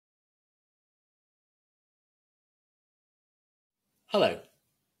Hello.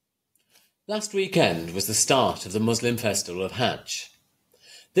 Last weekend was the start of the Muslim festival of Hajj.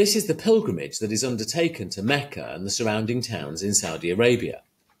 This is the pilgrimage that is undertaken to Mecca and the surrounding towns in Saudi Arabia.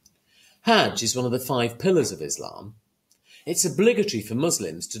 Hajj is one of the 5 pillars of Islam. It's obligatory for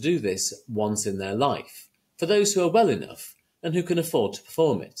Muslims to do this once in their life, for those who are well enough and who can afford to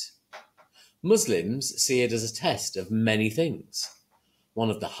perform it. Muslims see it as a test of many things. One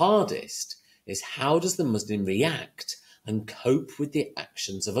of the hardest is, how does the Muslim react and cope with the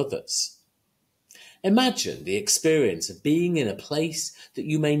actions of others? Imagine the experience of being in a place that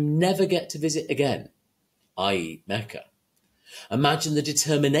you may never get to visit again, i.e. Mecca. Imagine the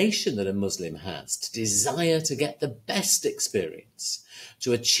determination that a Muslim has to desire to get the best experience,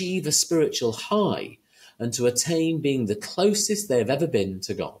 to achieve a spiritual high, and to attain being the closest they have ever been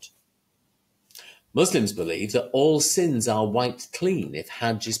to God. Muslims believe that all sins are wiped clean if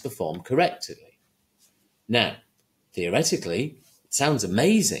Hajj is performed correctly. Now, theoretically, it sounds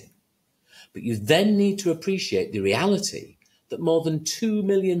amazing, but you then need to appreciate the reality that more than 2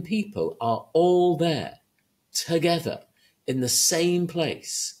 million people are all there, together, in the same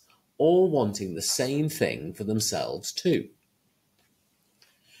place, all wanting the same thing for themselves too.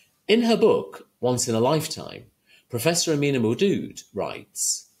 In her book, Once in a Lifetime, Professor Amina Moudoud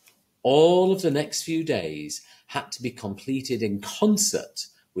writes, all of the next few days had to be completed in concert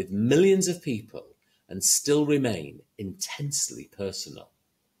with millions of people and still remain intensely personal.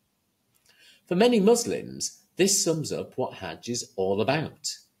 For many Muslims, this sums up what Hajj is all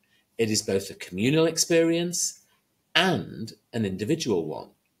about. It is both a communal experience and an individual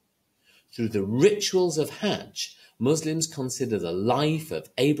one. Through the rituals of Hajj, Muslims consider the life of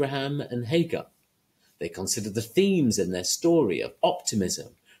Abraham and Hagar. They consider the themes in their story of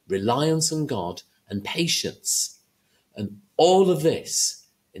optimism, reliance on God, and patience. And all of this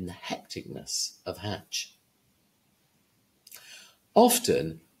in the hecticness of Hajj.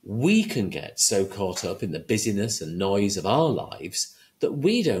 Often, we can get so caught up in the busyness and noise of our lives that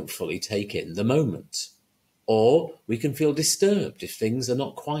we don't fully take in the moment. Or we can feel disturbed if things are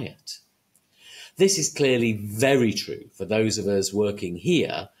not quiet. This is clearly very true for those of us working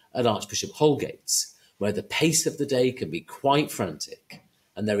here at Archbishop Holgate's, where the pace of the day can be quite frantic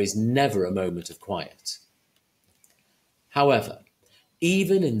and there is never a moment of quiet. However,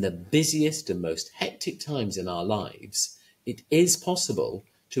 even in the busiest and most hectic times in our lives, it is possible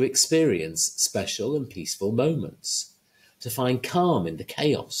to experience special and peaceful moments, to find calm in the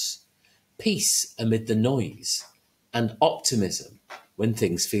chaos, peace amid the noise, and optimism when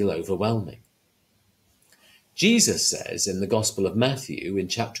things feel overwhelming. Jesus says in the Gospel of Matthew in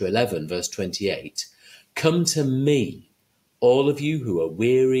chapter 11, verse 28, "Come to me, all of you who are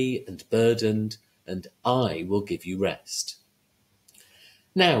weary and burdened, and I will give you rest."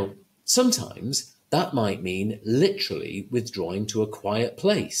 Now, sometimes that might mean literally withdrawing to a quiet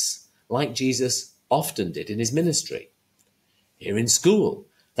place, like Jesus often did in his ministry. Here in school,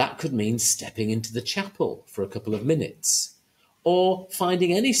 that could mean stepping into the chapel for a couple of minutes, or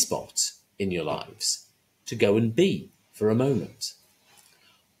finding any spot in your lives to go and be for a moment.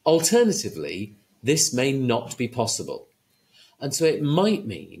 Alternatively, this may not be possible, and so it might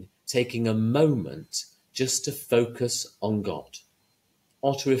mean taking a moment just to focus on God,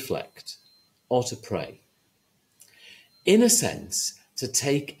 or to reflect, or to pray. In a sense, to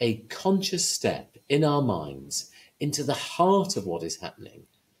take a conscious step in our minds into the heart of what is happening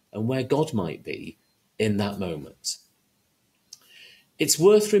and where God might be in that moment. It's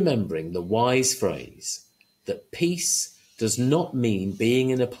worth remembering the wise phrase that peace does not mean being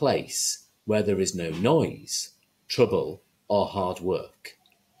in a place where there is no noise, trouble, or hard work.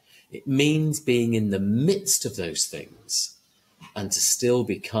 It means being in the midst of those things and to still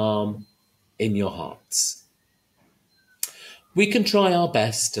be calm in your hearts. We can try our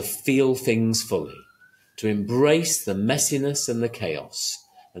best to feel things fully, to embrace the messiness and the chaos,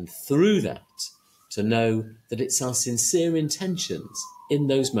 and through that, to know that it's our sincere intentions in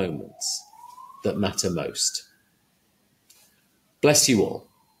those moments that matter most. Bless you all.